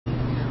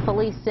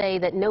Police say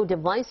that no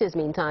devices,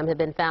 meantime, have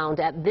been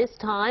found at this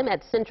time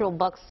at Central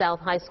Bucks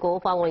South High School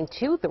following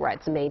 2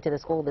 threats made to the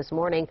school this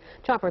morning.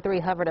 Chopper 3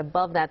 hovered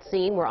above that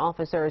scene where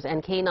officers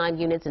and K-9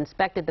 units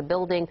inspected the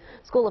building.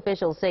 School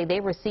officials say they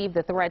received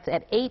the threats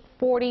at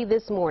 8:40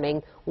 this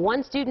morning.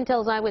 One student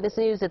tells Eyewitness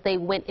News that they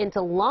went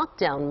into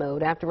lockdown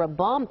mode after a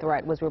bomb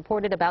threat was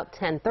reported about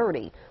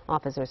 10:30.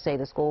 Officers say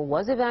the school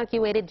was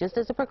evacuated just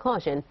as a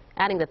precaution,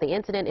 adding that the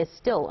incident is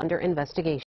still under investigation.